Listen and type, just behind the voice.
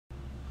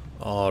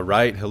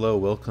Alright, hello,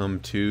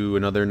 welcome to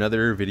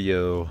another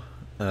video.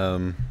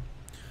 Um,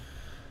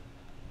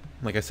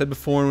 like I said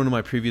before in one of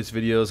my previous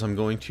videos, I'm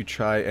going to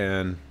try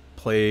and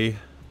play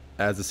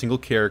as a single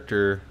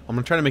character. I'm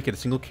going to try to make it a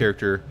single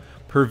character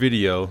per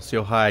video, see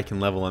how high I can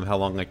level and how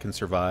long I can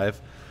survive.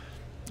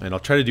 And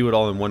I'll try to do it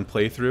all in one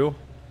playthrough,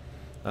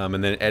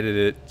 and then edit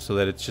it so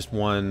that it's just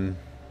one,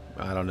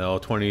 I don't know,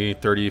 20,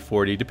 30,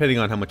 40, depending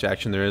on how much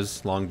action there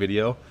is, long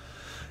video.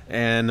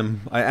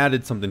 And I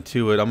added something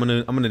to it. I'm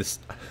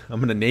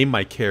gonna name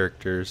my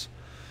characters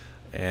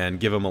and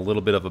give them a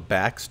little bit of a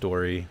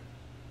backstory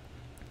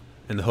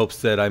in the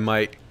hopes that I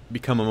might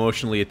become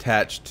emotionally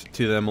attached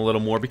to them a little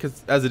more,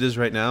 because as it is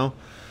right now,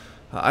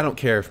 I don't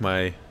care if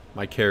my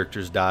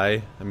characters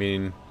die. I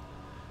mean,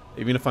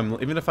 even if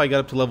I got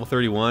up to level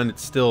 31,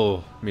 it's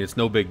still, I mean, it's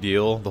no big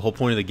deal. The whole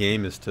point of the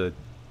game is to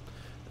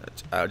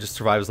just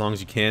survive as long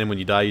as you can. And when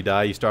you die, you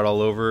die. You start all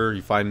over.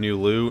 You find new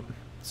loot.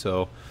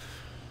 So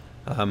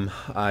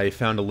I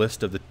found a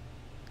list of the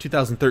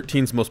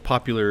 2013's most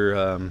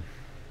popular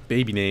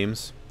baby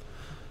names,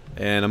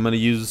 and I'm gonna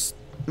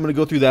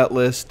go through that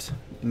list,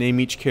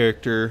 name each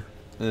character,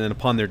 and then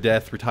upon their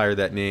death, retire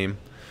that name.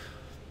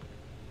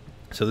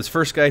 So this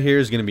first guy here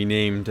is gonna be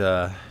named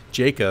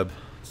Jacob.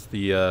 It's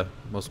the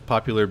most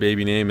popular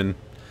baby name, and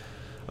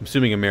I'm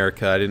assuming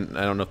America. I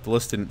don't know if the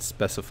list didn't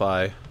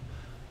specify,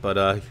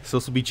 but so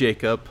this will be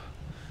Jacob.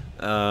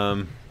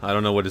 I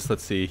don't know what his.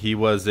 Let's see. He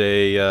was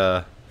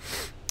a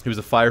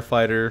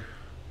firefighter.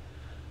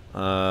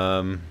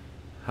 How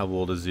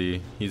old is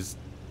he? He's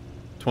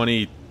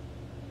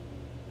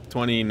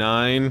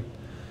 29.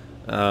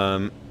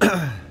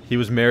 He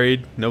was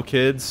married, no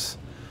kids,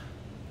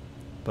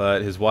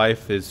 but his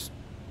wife was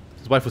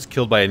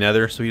killed by a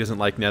Nether, so he doesn't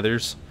like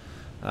Nethers.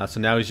 So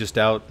now he's just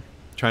out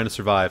trying to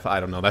survive. I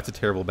don't know. That's a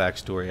terrible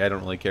backstory. I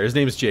don't really care. His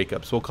name is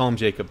Jacob, so we'll call him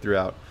Jacob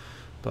throughout.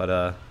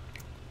 But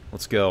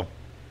let's go.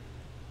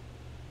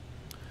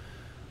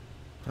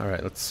 All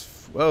right, let's.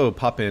 Whoa,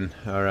 pop in.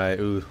 Alright,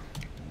 ooh,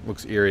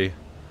 looks eerie.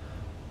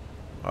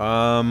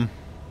 We'll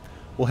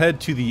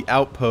head to the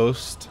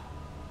outpost.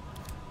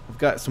 I've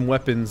got some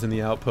weapons in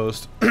the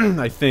outpost.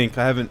 I think.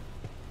 I haven't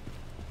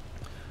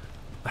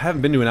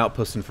been to an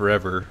outpost in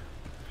forever,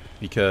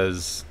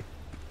 because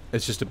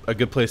it's just a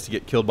good place to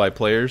get killed by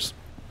players.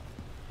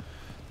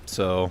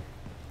 So,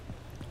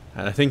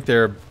 and I think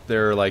there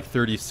are like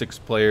 36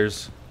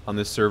 players on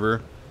this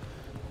server,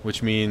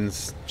 which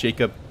means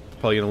Jacob is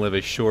probably going to live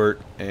a short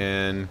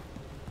and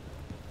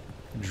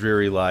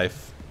dreary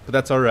life, but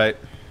that's alright.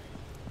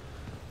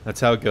 That's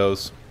how it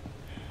goes.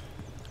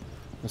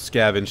 We'll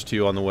scavenge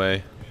too on the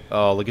way.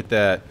 Oh, look at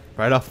that.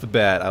 Right off the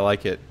bat, I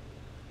like it.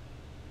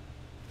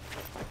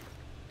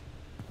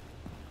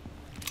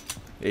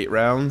 8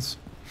 rounds.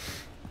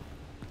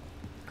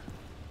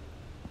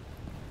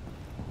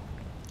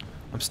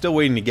 I'm still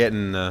waiting to get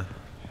in an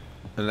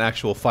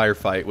actual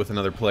firefight with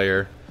another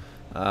player.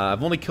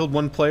 I've only killed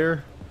one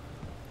player,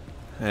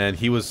 and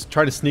he was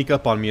trying to sneak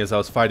up on me as I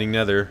was fighting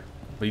Nether.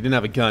 But he didn't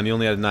have a gun, he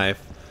only had a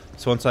knife.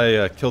 So once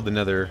I killed the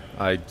Nether,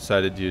 I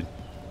decided to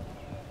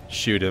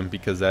shoot him,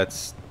 because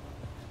it's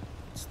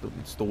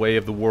the way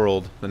of the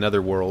world, the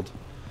Nether world.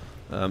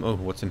 Oh,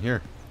 what's in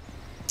here?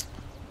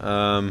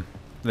 Then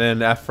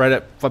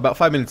about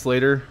 5 minutes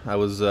later, I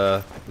was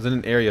in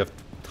an area of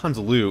tons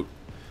of loot,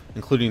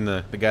 including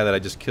the guy that I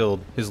just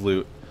killed, his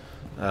loot.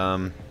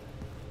 I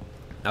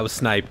was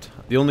sniped.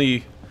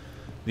 I've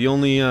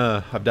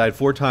died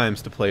 4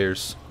 times to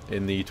players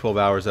in the 12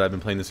 hours that I've been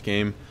playing this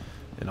game.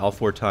 And all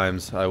 4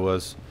 times I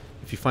was,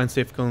 if you find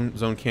safe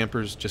zone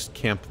campers, just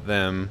camp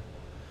them.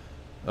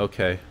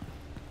 Okay.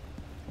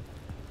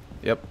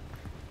 Yep.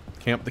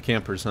 Camp the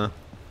campers, huh?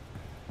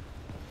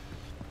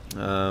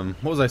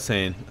 What was I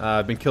saying?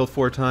 I've been killed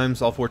 4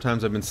 times. All 4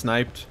 times I've been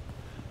sniped.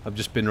 I've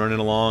just been running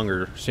along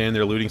or standing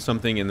there looting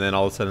something, and then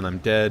all of a sudden I'm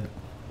dead.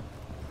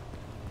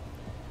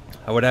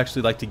 I would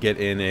actually like to get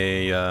in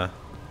a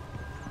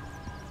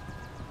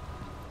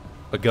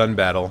gun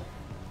battle.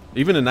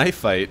 Even a knife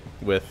fight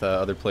with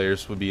other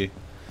players would be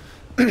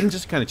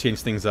just kind of change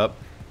things up.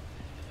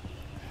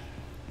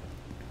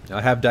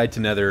 I have died to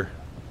Nether.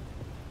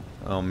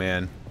 Oh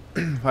man,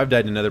 I've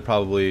died to Nether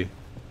probably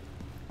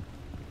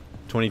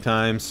 20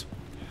 times.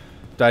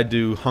 Died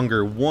to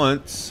hunger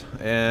once,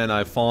 and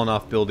I've fallen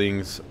off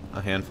buildings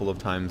a handful of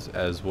times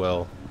as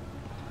well.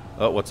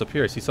 Oh, what's up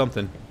here? I see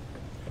something.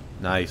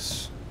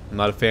 Nice. I'm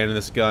not a fan of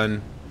this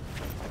gun,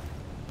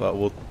 but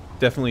we'll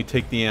definitely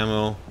take the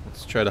ammo.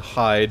 Let's try to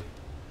hide.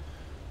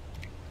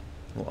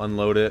 We'll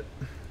unload it.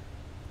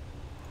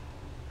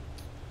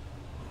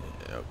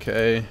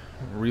 Okay,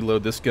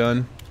 reload this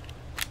gun.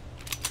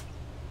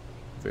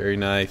 Very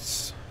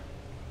nice.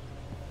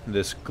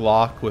 This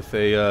Glock with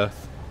a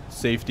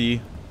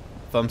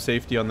thumb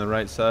safety on the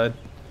right side.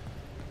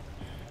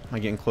 Am I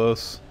getting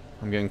close?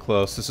 I'm getting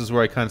close. This is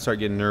where I kind of start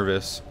getting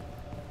nervous.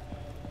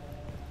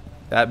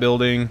 That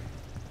building.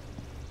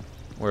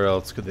 Where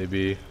else could they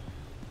be?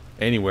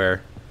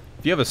 Anywhere.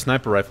 If you have a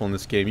sniper rifle in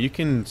this game, you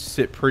can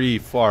sit pretty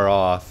far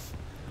off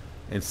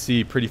and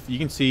see pretty. You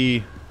can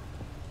see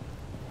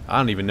I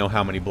don't even know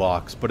how many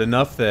blocks, but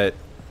enough that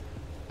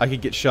I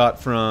could get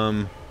shot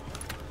from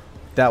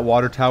that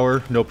water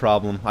tower, no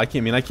problem. I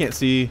can't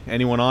see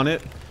anyone on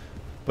it,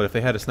 but if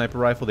they had a sniper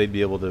rifle, they'd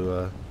be able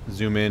to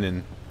zoom in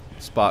and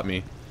spot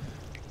me.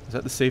 Is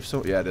that the safe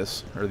zone? Yeah, it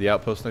is. Or the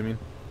outpost, I mean.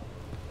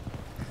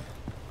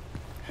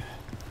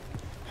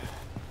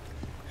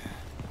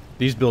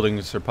 These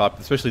buildings are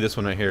especially this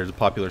one right here is a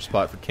popular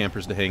spot for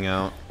campers to hang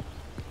out.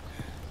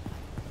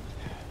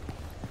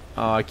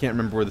 Oh, I can't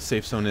remember where the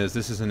safe zone is.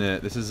 This isn't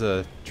it. This is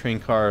a train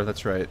car.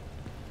 That's right.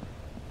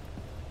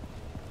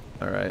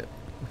 Alright.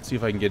 Let's see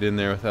if I can get in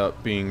there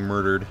without being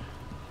murdered.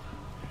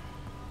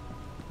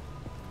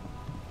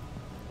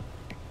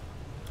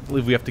 I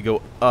believe we have to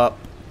go up.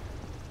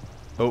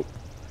 Oh.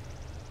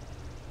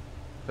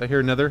 Did I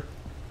hear Nether?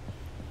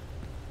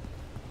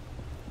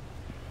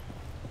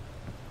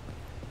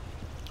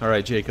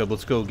 Alright, Jacob,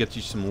 let's go get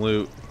you some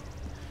loot.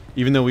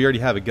 Even though we already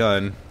have a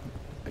gun,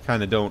 I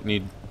kind of don't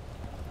need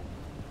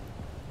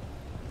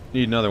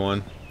another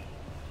one.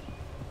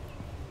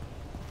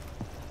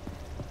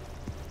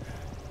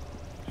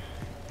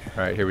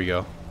 Alright, here we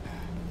go.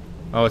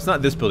 Oh, it's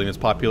not this building that's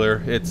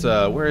popular. It's,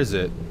 where is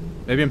it?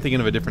 Maybe I'm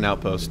thinking of a different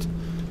outpost.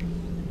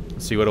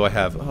 Let's see, what do I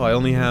have? Oh, I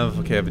only have,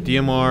 okay, I have a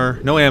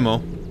DMR. No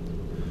ammo.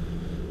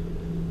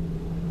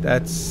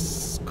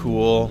 That's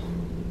cool.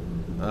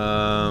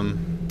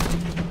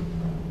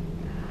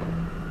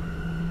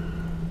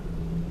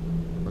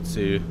 Let's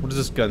see. What does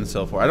this gun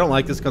sell for? I don't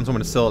like this gun, so I'm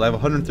going to sell it. I have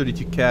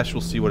 132 cash.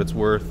 We'll see what it's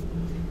worth.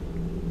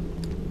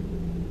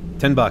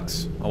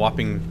 $10. A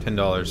whopping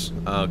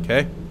 $10.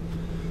 Okay.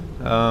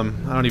 I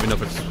don't even know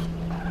if it's...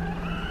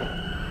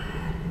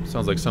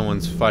 Sounds like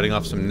someone's fighting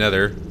off some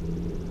Nether.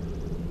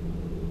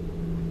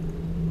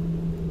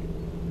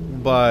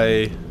 We'll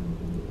buy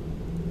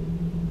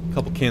a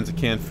couple cans of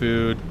canned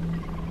food.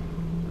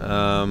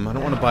 I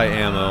don't want to buy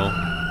ammo.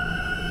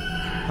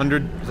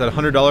 Is that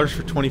 $100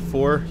 for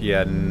 24?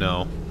 Yeah,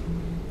 no.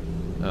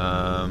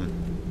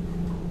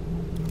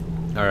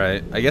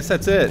 Alright, I guess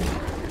that's it.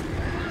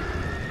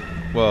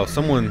 Well,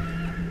 someone...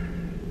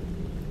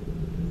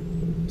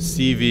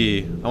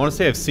 CV. I want to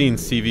say I've seen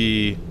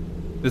CV...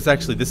 This is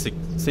actually this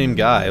same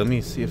guy. Let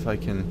me see if I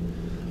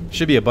can...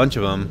 Should be a bunch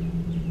of them.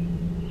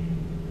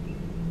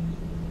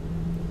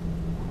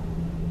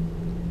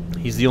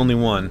 He's the only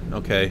one.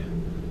 Okay.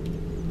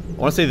 I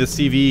want to say the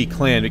CV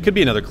clan. It could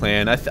be another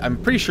clan. I'm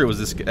pretty sure it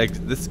was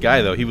this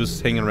guy, though. He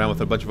was hanging around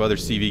with a bunch of other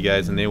CV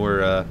guys, and they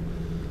were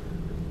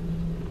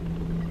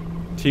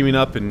teaming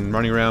up and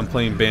running around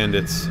playing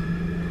bandits.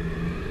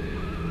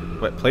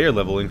 What, player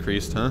level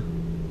increased, huh?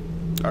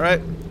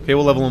 Alright. Okay,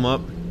 we'll level him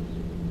up.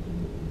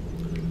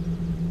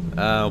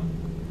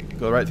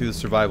 Go right through the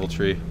survival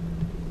tree.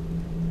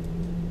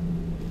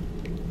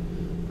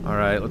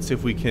 Alright, let's see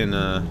if we can...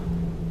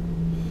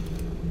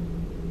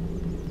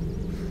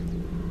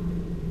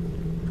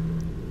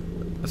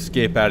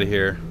 escape out of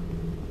here.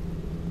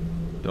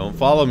 Don't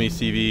follow me,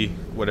 CV,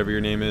 whatever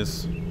your name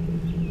is.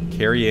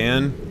 Carrie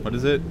Ann? What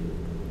is it?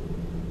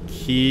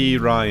 Key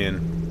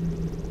Ryan.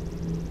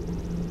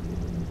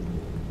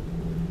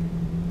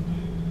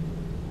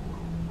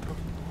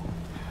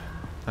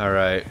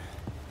 Alright.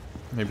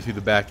 Maybe through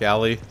the back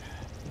alley.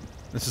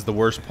 This is the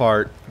worst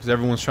part, because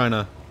everyone's trying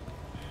to...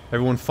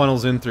 Everyone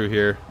funnels in through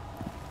here.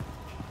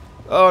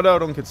 Oh no,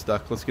 don't get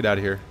stuck. Let's get out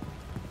of here.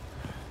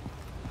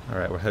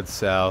 Alright, we'll head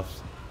south.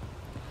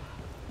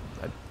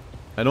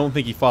 I don't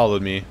think he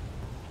followed me.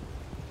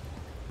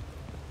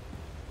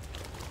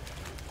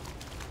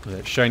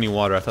 That shiny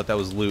water, I thought that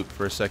was loot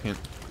for a second.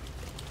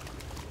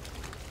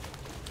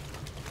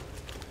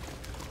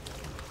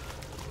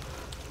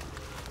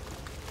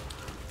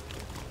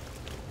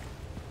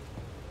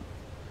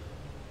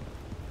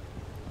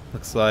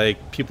 Looks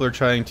like people are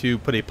trying to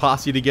put a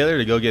posse together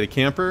to go get a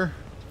camper.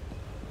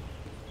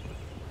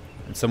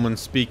 And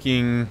someone's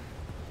speaking...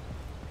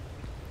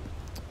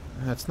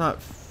 That's not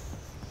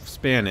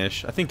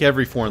Spanish. I think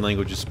every foreign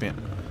language is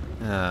Spanish.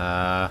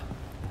 We're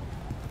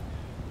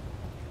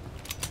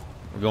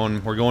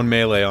going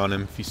melee on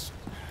him if he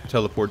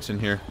teleports in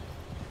here.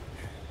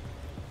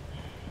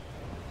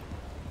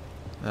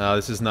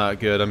 This is not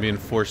good. I'm being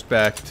forced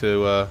back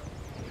to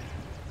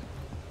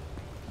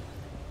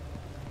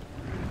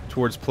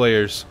towards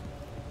players.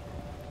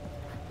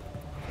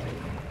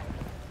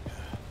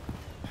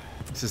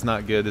 This is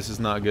not good. This is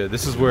not good.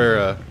 This is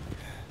where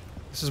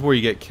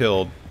you get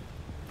killed.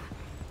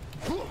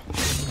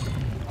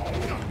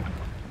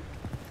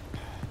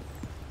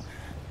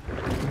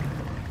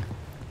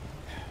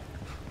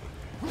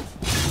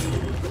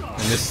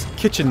 This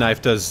kitchen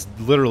knife does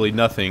literally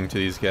nothing to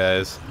these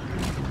guys.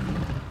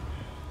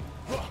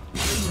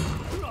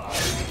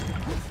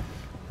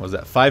 What was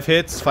that? 5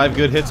 hits? 5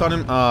 good hits on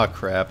him? Ah, oh,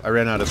 crap. I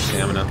ran out of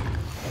stamina.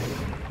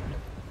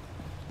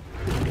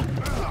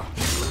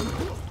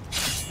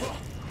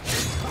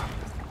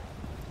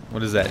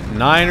 What is that?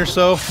 9 or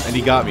so? And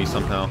he got me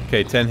somehow.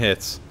 Okay, 10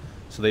 hits.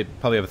 So they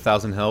probably have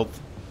 1,000 health.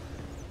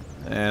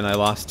 And I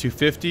lost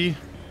 250.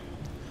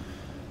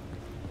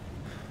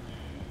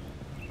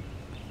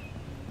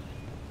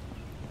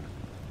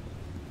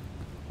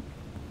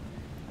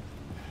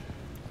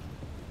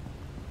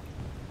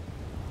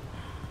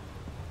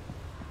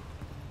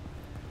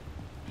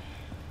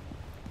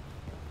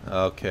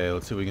 Okay,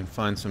 let's see if we can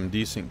find some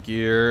decent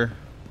gear.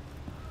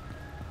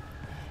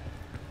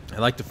 I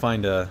like to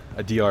find a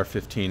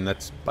DR-15.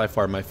 That's by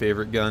far my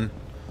favorite gun.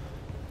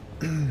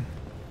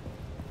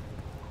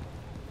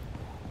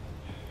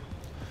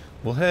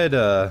 We'll head,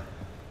 it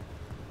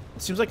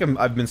seems like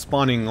I've been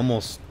spawning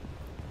almost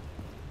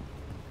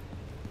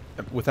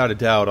without a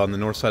doubt on the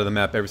north side of the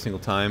map every single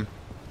time.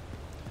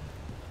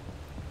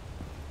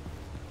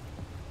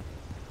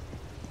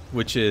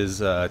 Which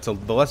is, it's the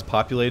less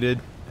populated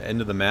end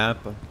of the map,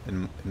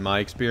 in my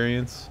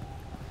experience.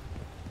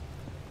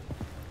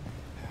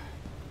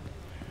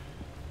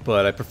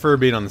 But I prefer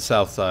being on the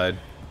south side.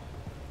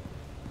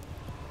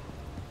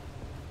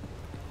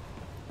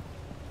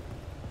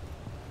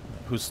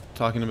 Who's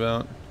talking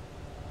about?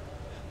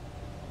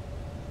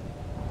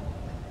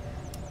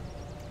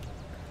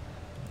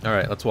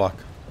 Alright, let's walk.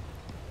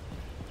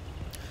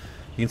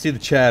 You can see the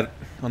chat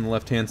on the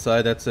left hand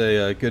side. That's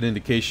a good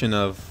indication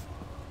of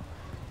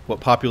what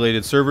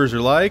populated servers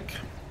are like.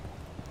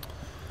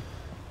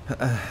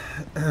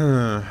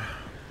 I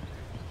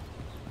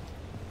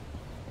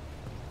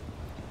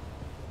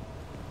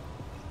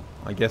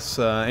guess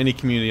any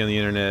community on the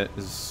internet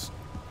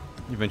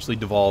eventually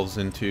devolves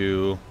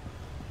into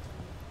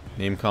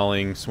name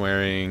calling,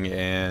 swearing,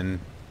 and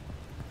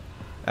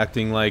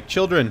acting like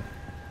children.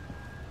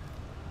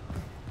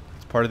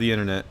 It's part of the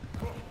internet.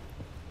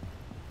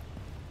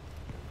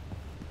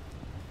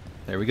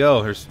 There we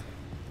go. We're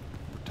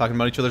talking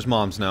about each other's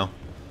moms now.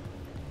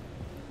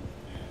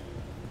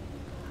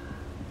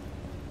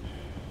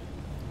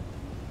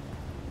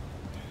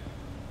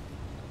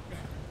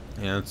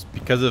 And it's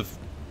because of...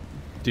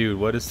 Dude,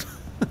 what is...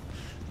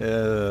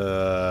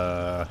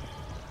 And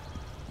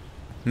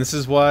this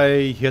is why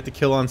you have to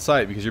kill on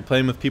sight, because you're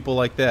playing with people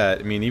like that.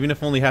 I mean, even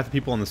if only half the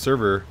people on the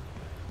server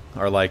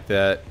are like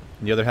that,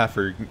 and the other half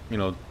are, you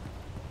know,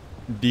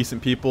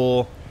 decent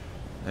people,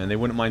 and they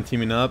wouldn't mind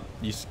teaming up,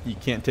 you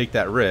can't take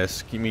that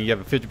risk. I mean, you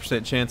have a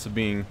 50% chance of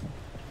being...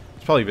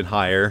 It's probably even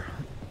higher.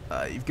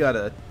 You've got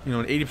an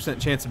 80%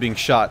 chance of being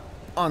shot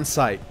on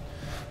sight.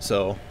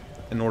 So,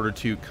 in order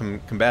to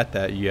combat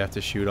that, you have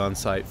to shoot on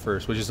sight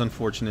first, which is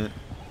unfortunate.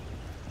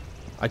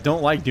 I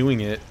don't like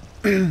doing it,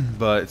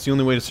 but it's the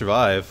only way to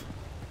survive.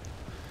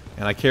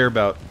 And I care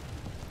about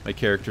my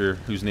character,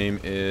 whose name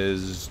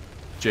is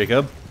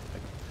Jacob.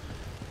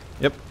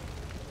 Yep.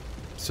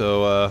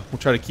 So we'll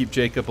try to keep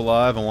Jacob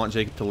alive. I want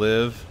Jacob to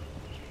live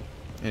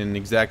and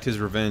exact his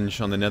revenge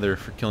on the Nether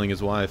for killing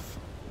his wife.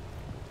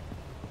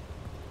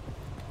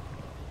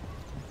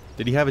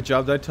 Did he have a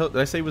job? Did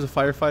I say he was a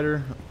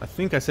firefighter? I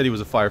think I said he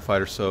was a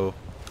firefighter, so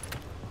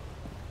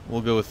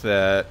we'll go with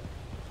that.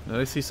 Did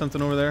I see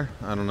something over there?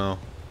 I don't know.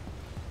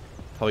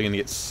 Probably gonna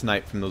get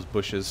sniped from those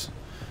bushes.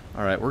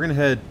 Alright, we'll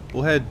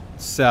head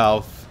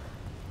south.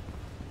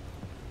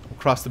 We'll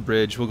cross the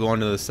bridge. We'll go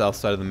onto the south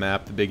side of the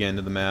map, the big end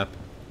of the map.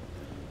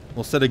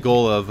 We'll set a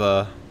goal of,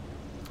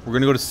 we're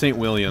gonna go to St.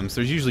 William's.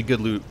 There's usually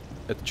good loot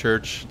at the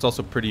church. It's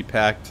also pretty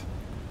packed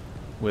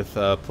with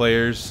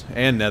players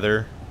and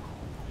Nether.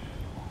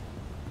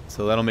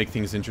 So that'll make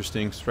things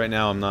interesting. 'Cause right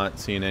now I'm not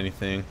seeing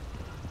anything.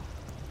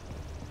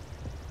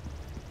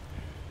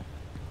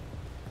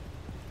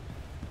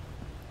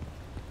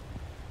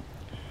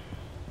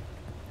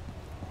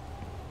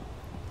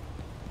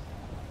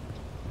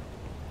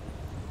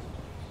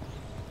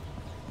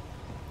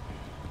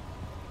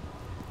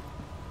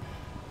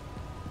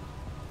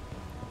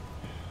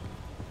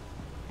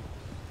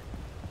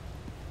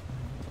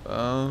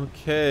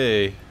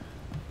 Okay.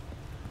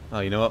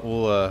 Oh, you know what?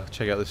 We'll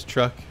check out this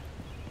truck.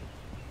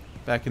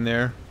 Back in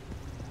there.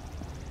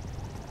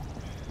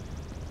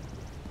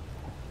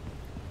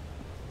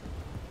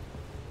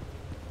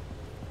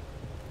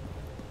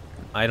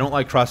 I don't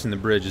like crossing the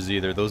bridges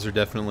either. Those are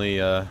definitely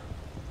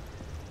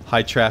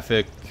high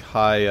traffic,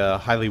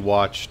 highly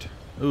watched.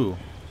 Ooh,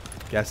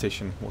 gas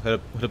station. We'll hit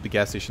up the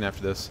gas station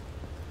after this.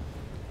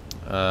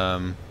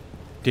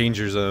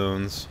 Danger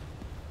zones.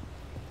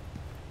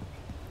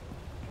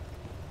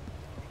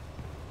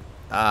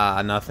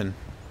 Ah, nothing.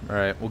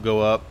 Alright, we'll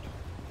go up.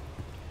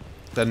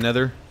 Is that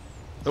another?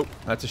 Oh,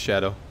 that's a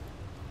shadow.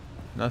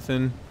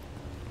 Nothing.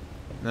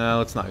 No,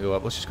 let's not go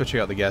up. Let's just go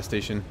check out the gas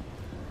station.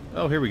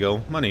 Oh, here we go.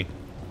 Money.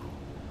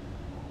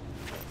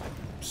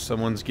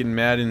 Someone's getting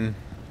mad in...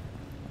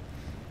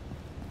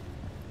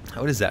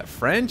 What is that?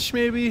 French,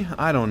 maybe?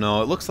 I don't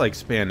know. It looks like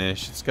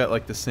Spanish. It's got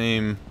like the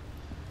same...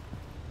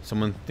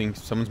 Someone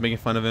thinks... Someone's making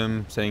fun of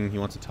him, saying he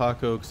wants a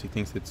taco because he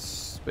thinks it's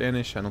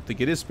Spanish. I don't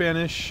think it is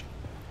Spanish.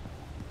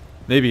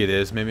 Maybe it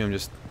is. Maybe I'm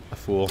just a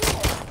fool.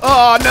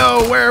 Oh,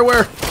 no!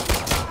 Where?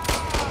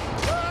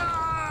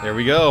 There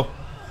we go.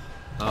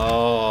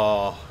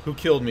 Oh, who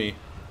killed me?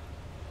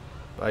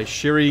 By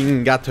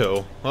shearing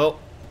gato. Well,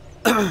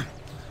 that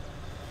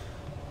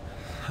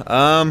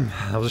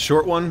was a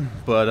short one,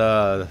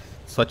 but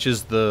such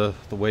is the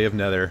way of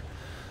Nether.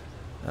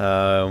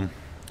 So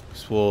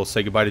we'll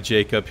say goodbye to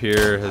Jacob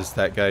here as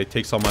that guy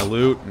takes all my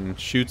loot and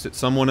shoots at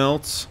someone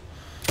else.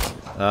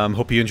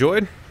 Hope you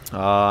enjoyed.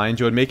 I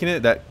enjoyed making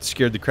it. That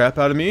scared the crap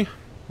out of me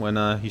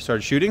when he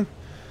started shooting.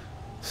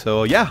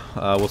 So yeah,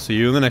 we'll see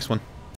you in the next one.